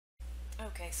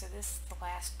Okay, so this is the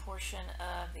last portion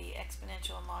of the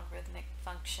exponential and logarithmic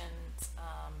functions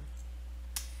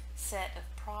set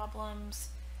of problems.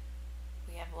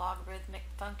 We have logarithmic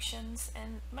functions,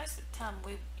 and most of the time,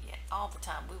 all the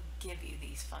time, we'll give you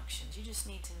these functions. You just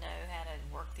need to know how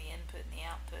to work the input and the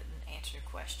output and answer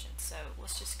questions. So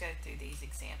let's just go through these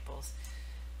examples.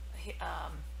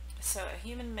 So a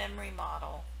human memory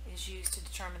model is used to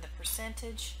determine the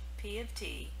percentage, P of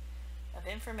t, of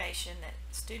information that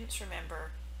students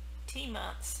remember T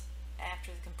months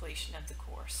after the completion of the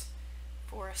course.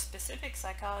 For a specific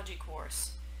psychology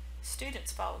course,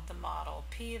 students followed the model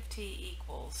P of t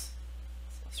equals,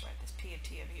 so let's write this P of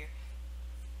t over here,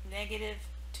 negative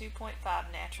 2.5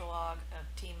 natural log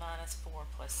of t minus 4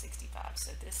 plus 65.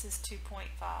 So this is 2.5,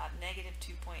 negative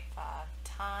 2.5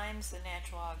 times the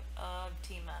natural log of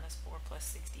t minus 4 plus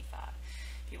 65.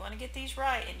 If you want to get these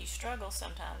right and you struggle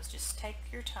sometimes, just take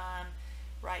your time,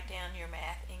 write down your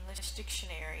math English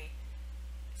dictionary.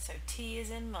 So t is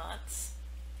in months,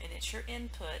 and it's your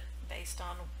input based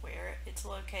on where it's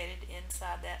located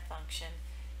inside that function.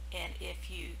 And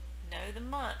if you know the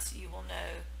months, you will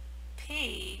know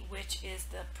P, which is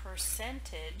the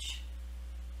percentage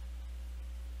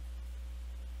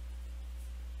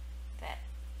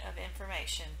of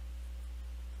information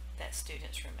that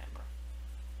students remember.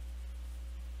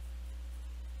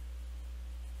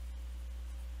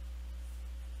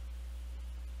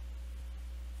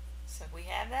 So we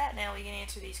have that. Now we can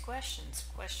answer these questions.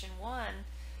 Question 1,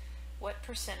 what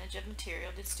percentage of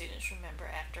material did students remember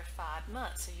after 5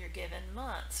 months? So you're given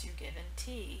months, you're given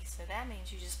t, so that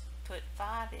means you just put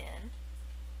 5 in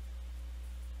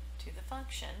to the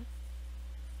function,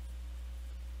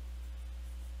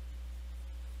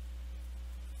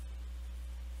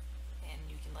 and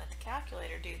you can let the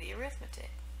calculator do the arithmetic.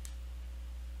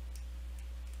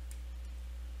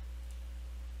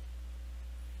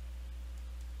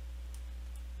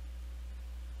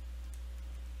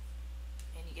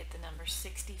 Get the number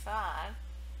 65,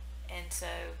 and so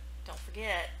don't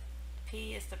forget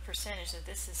P is the percentage, so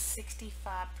this is 65%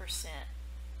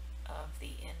 of the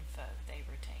info they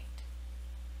retained.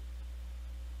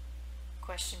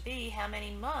 Question B, how many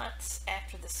months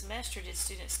after the semester did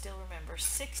students still remember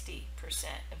 60%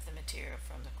 of the material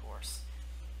from the course?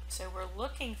 So we're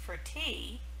looking for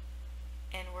T,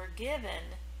 and we're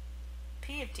given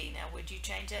P of T. Now would you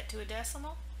change that to a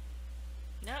decimal?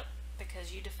 Nope,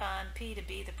 because you define P to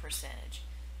be the percentage.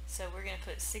 So we're going to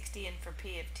put 60 in for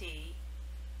P of T,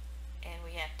 and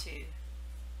we have to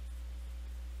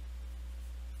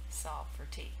solve for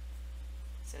T.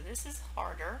 So this is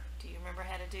harder. Do you remember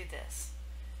how to do this?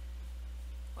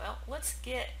 Well, let's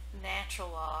get natural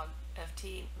log of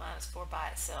T minus 4 by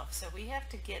itself. So we have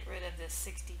to get rid of this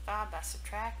 65 by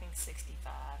subtracting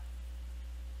 65.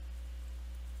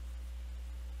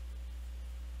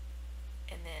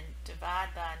 And then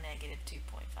divide by negative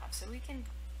 2.5. So we can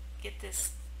get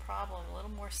this problem a little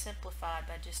more simplified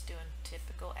by just doing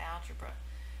typical algebra.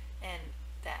 And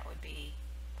that would be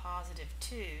positive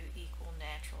 2 equal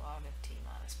natural log of t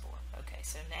minus 4. Okay,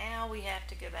 so now we have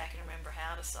to go back and remember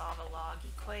how to solve a log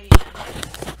equation.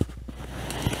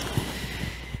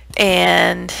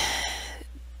 And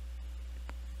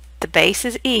the base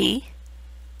is e.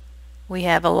 We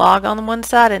have a log on the one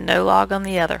side and no log on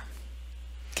the other.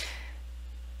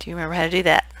 Do you remember how to do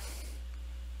that?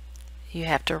 You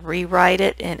have to rewrite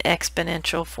it in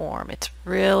exponential form. It's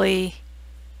really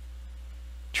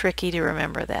tricky to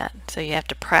remember that. So you have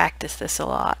to practice this a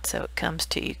lot so it comes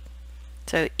to you.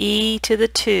 So e to the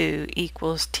 2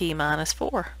 equals t minus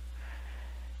 4.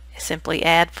 Simply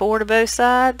add 4 to both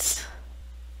sides.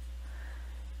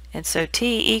 And so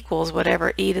t equals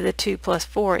whatever e to the 2 plus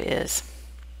 4 is.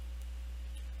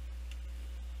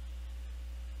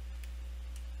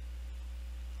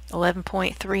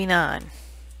 $11.39.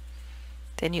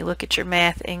 Then you look at your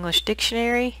math English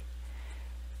dictionary,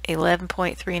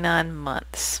 11.39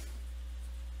 months.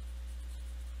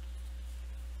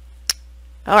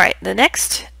 Alright, the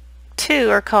next two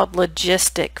are called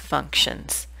logistic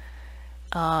functions.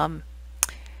 Number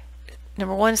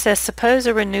 1 says, suppose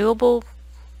a renewable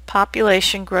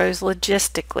population grows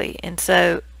logistically. And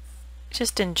so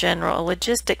just in general, a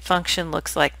logistic function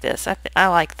looks like this. I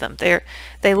like them.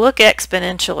 They look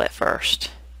exponential at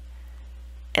first,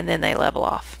 and then they level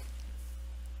off.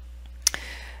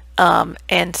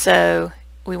 And so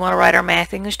we want to write our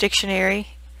math English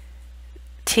dictionary.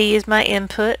 T is my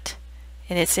input,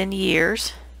 and it's in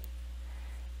years.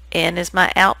 N is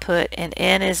my output, and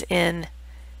N is in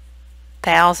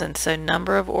thousands. So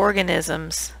number of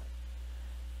organisms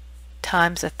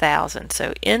times 1,000.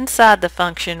 So inside the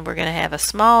function we're going to have a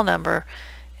small number,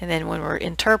 and then when we're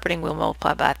interpreting we'll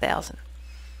multiply by 1,000.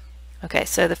 Okay,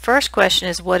 so the first question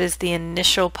is, what is the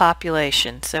initial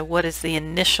population? So what is the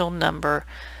initial number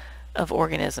of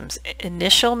organisms?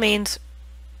 Initial means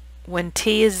when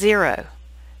t is 0,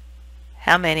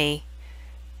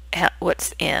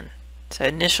 what's n? So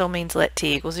initial means let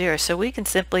t equal 0. So we can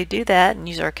simply do that and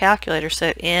use our calculator.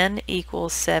 So n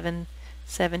equals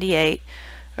 778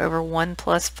 over 1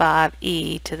 plus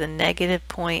 5e to the negative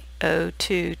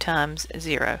 0.02 times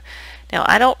 0. Now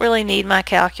I don't really need my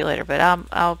calculator, but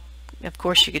I'll of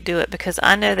course you could do it, because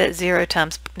I know that 0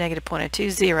 times negative 0.02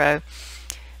 is 0.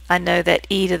 I know that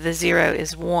e to the 0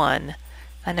 is 1.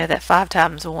 I know that 5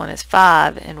 times 1 is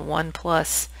 5, and 1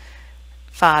 plus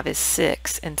 5 is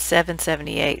 6, and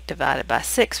 778 divided by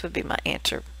 6 would be my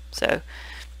answer. So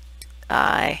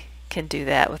I can do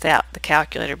that without the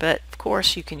calculator, but of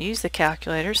course you can use the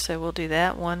calculator, so we'll do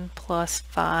that. 1 plus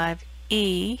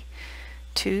 5e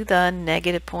to the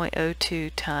negative 0.02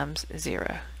 times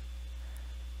 0.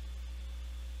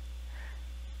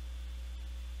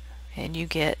 And you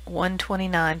get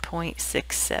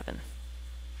 129.67.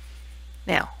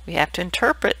 Now we have to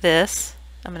interpret this.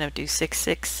 I'm going to do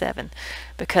 667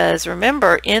 because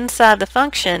remember, inside the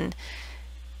function,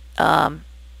 number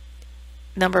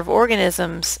of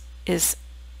organisms is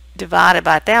divided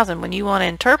by 1,000. When you want to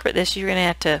interpret this, you're going to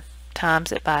have to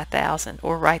times it by 1,000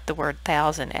 or write the word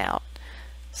 1,000 out.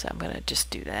 So I'm going to just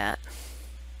do that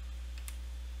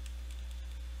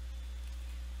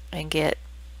and get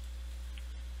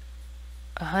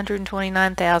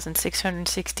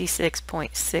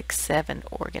 129,666.67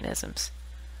 organisms.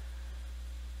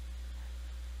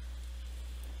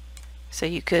 So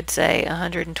you could say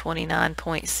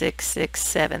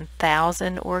 129.667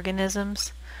 thousand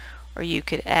organisms, or you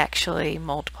could actually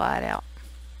multiply it out.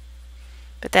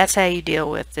 But that's how you deal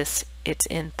with this. It's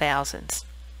in thousands.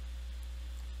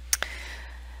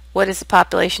 What is the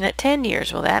population at 10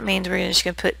 years? Well, that means we're just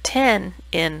going to put 10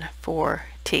 in for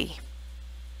t.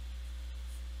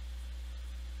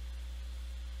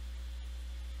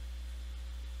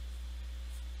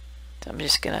 So I'm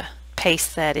just going to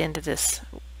paste that into this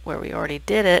where we already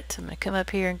did it. So I'm going to come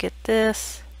up here and get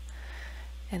this,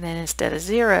 and then instead of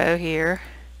 0 here,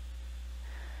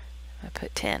 I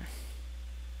put 10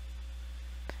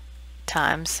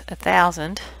 times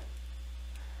 1,000.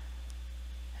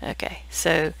 Okay,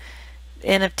 so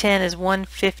n of 10 is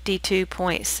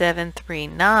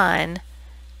 152.739,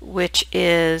 which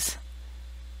is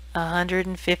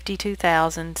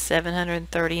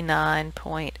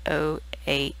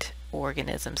 152,739.08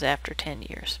 organisms after 10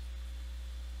 years.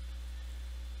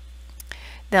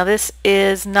 Now this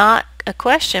is not a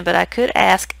question, but I could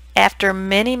ask after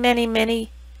many, many,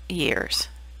 many years,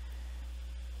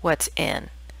 what's n?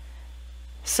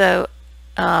 So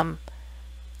I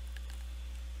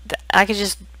could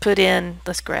just put in,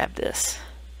 let's grab this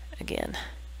again.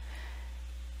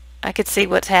 I could see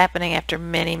what's happening after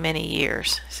many, many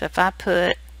years. So if I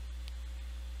put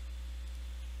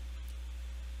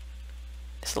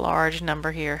this large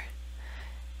number here,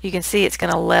 you can see it's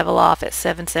going to level off at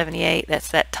 778. That's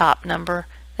that top number.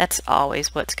 That's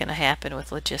always what's going to happen with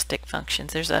logistic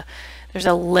functions. There's a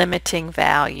limiting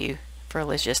value for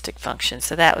logistic functions.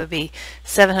 So that would be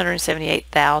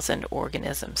 778,000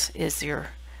 organisms is your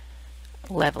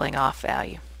leveling off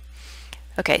value.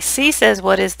 Okay, C says,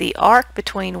 what is the arc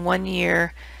between 1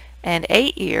 year and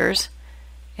 8 years?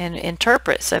 And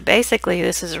interpret. So basically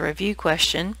this is a review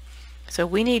question. So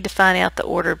we need to find out the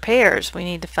ordered pairs. We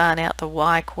need to find out the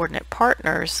y-coordinate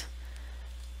partners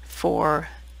for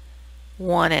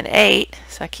 1 and 8.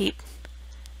 So I keep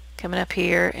coming up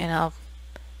here and I'll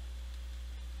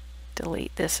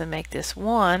delete this and make this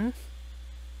 1.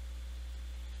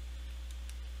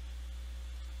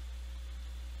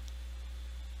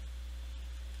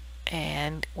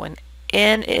 And when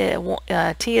n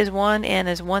t is 1, n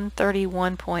is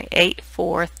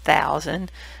 131.84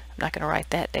 thousand. I'm not going to write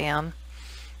that down.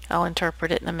 I'll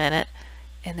interpret it in a minute,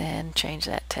 and then change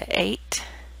that to 8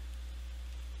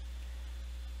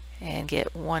 and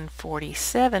get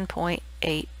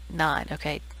 147.89.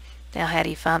 Okay, now how do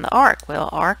you find the arc? Well,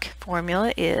 arc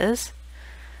formula is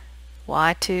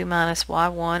y2 minus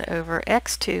y1 over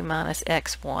x2 minus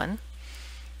x1.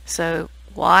 So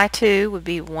y2 would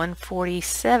be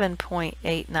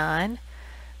 147.89,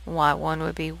 y1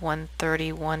 would be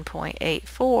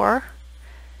 131.84,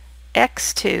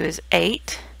 x2 is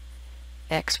 8,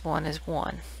 x1 is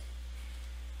 1.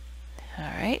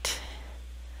 Alright,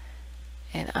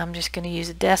 and I'm just going to use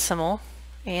a decimal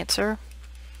answer.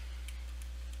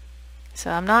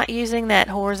 So I'm not using that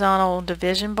horizontal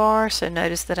division bar, so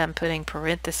notice that I'm putting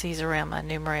parentheses around my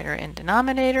numerator and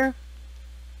denominator.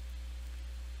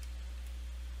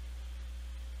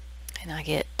 And I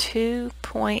get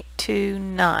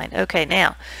 2.29. Okay,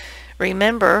 now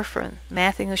remember from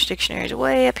Math English Dictionaries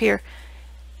way up here,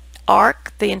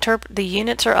 ARC, the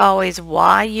units are always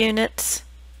Y units,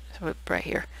 so right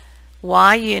here,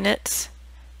 Y units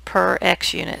per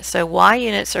X unit. So Y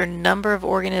units are number of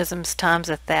organisms times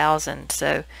 1,000.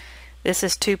 So this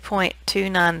is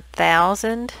 2.29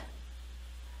 thousand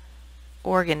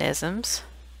organisms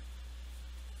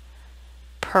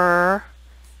per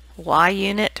Y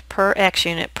unit per X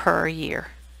unit per year.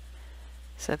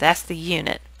 So that's the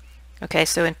unit. Okay,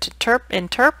 so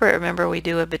interpret, remember we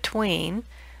do a between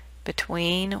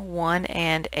 1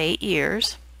 and 8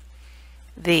 years.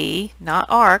 The, not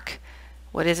ARC,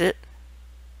 what is it?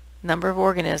 Number of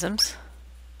organisms.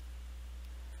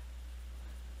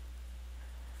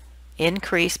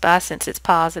 Increase by, since it's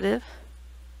positive,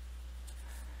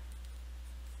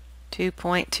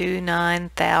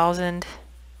 2.29 thousand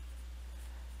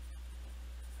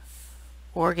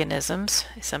organisms.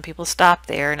 Some people stop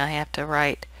there and I have to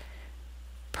write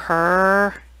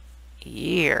per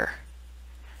year.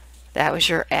 That was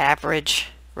your average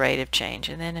rate of change.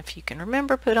 And then if you can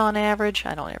remember, put on average.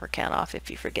 I don't ever count off if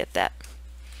you forget that.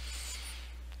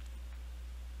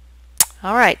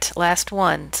 Alright, last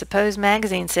one. Suppose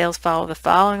magazine sales follow the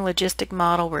following logistic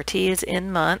model where T is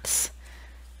in months.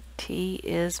 T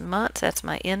is months, that's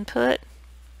my input.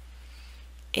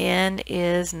 N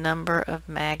is number of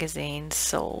magazines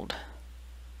sold.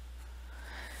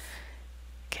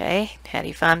 Okay, how do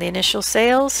you find the initial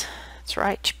sales? That's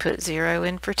right, you put 0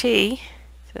 in for T.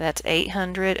 So that's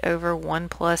 800 over 1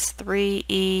 plus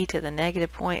 3e to the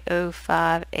negative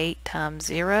 0.058 times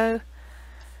 0.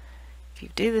 If you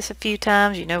do this a few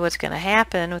times, you know what's going to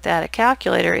happen without a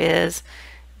calculator is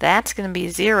that's going to be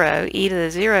 0. E to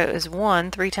the 0 is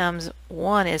 1. 3 times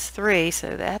 1 is 3,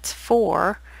 so that's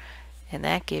 4. And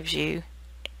that gives you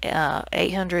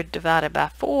 800 divided by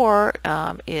 4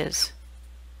 is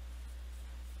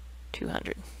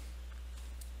 200.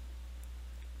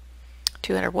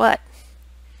 200 what?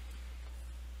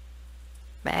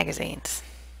 Magazines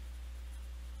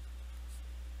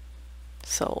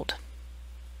sold.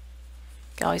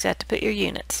 You always have to put your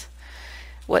units.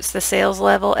 What's the sales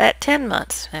level at 10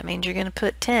 months? That means you're going to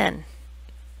put 10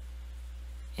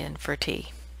 in for T.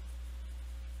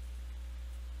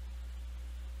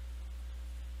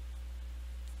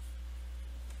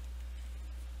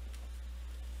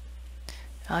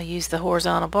 I'll use the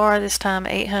horizontal bar this time,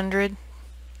 800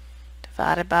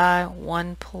 divided by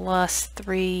 1 plus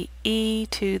 3e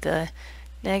to the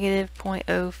negative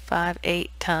 0.058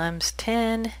 times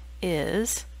 10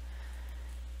 is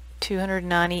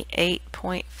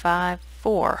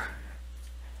 298.54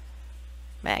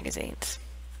 magazines.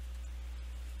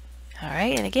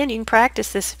 Alright, and again you can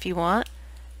practice this if you want.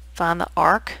 Find the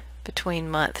arc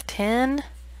between month 10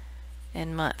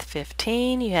 and month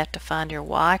 15. You have to find your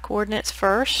y coordinates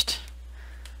first.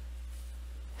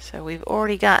 So we've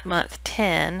already got month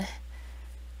 10,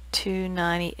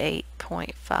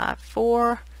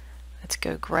 298.54. Let's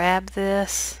go grab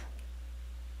this.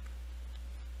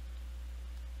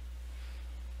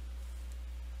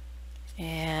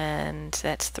 And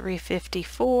that's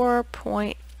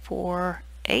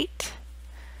 354.48.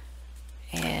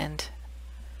 And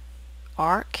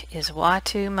arc is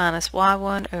y2 minus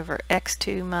y1 over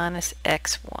x2 minus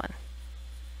x1.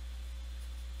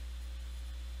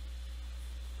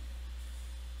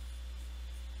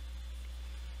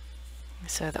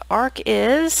 So the arc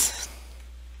is,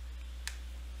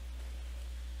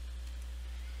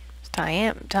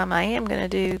 time I am going to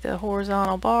do the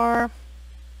horizontal bar.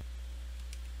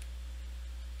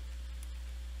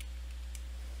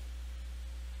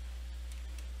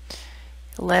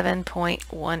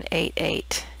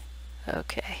 $11.188.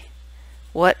 Okay.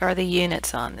 What are the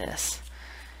units on this?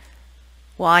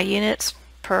 Y units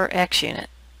per X unit.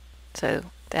 So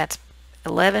that's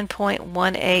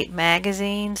 11.18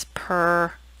 magazines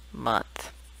per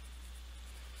month.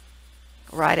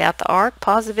 Write out the arc.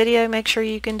 Pause the video. Make sure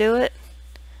you can do it.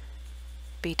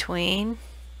 Between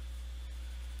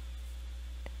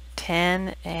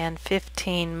 10 and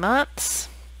 15 months.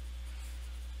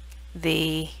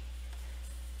 The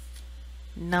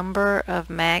number of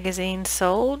magazines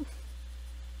sold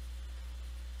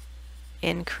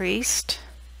increased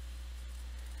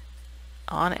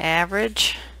on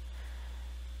average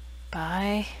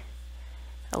by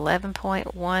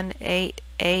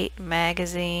 11.188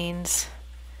 magazines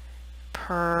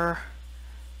per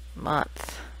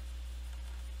month.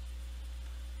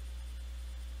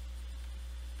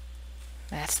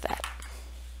 That's that.